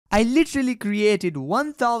I literally created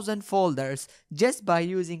 1000 folders just by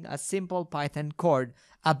using a simple Python code,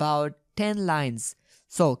 about 10 lines.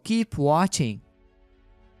 So keep watching.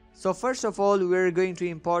 So first of all, we're going to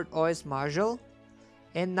import OS module,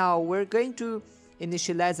 and now we're going to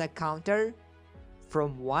initialize a counter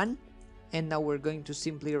from 1, and now we're going to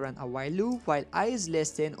simply run a while loop while I is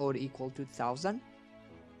less than or equal to 1000.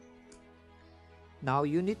 Now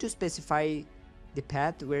you need to specify the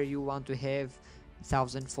path where you want to have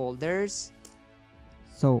 1000 folders.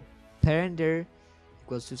 So parenter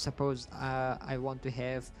equals to, suppose I want to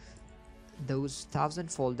have those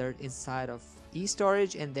 1000 folders inside of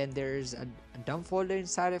e-storage, and then there's a dump folder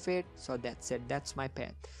inside of it. So that's it, that's my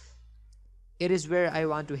path. It is where I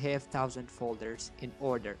want to have 1000 folders in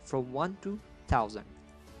order from 1 to 1000.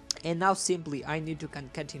 And now simply I need to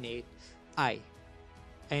concatenate I,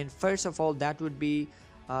 and first of all that would be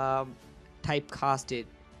typecasted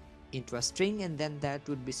into a string, and then that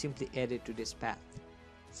would be simply added to this path.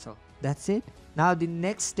 So that's it. Now the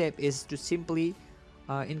next step is to simply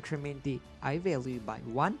increment the I value by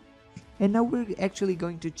 1, and now we're actually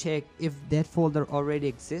going to check if that folder already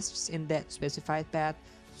exists in that specified path.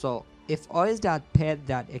 So if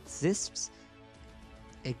os.path.exists,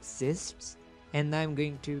 and I'm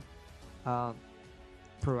going to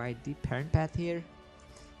provide the parent path here.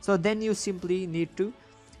 So then you simply need to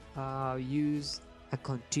use a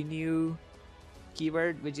continue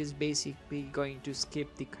keyword, which is basically going to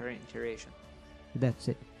skip the current iteration. That's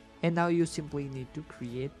it. And now you simply need to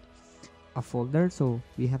create a folder. So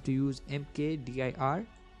we have to use mkdir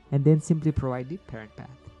and then simply provide the parent path.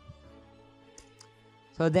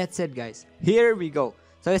 So that's it, guys. Here we go.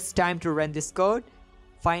 So it's time to run this code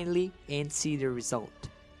finally and see the result.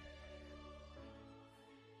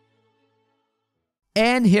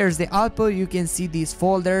 And here's the output. You can see these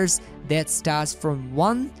folders that starts from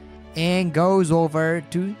 1 and goes over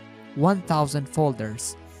to 1000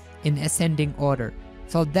 folders in ascending order.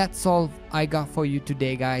 So that's all I got for you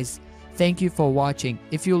today, guys. Thank you for watching.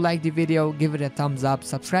 If you like the video, give it a thumbs up,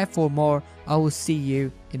 subscribe for more. I will see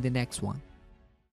you in the next one.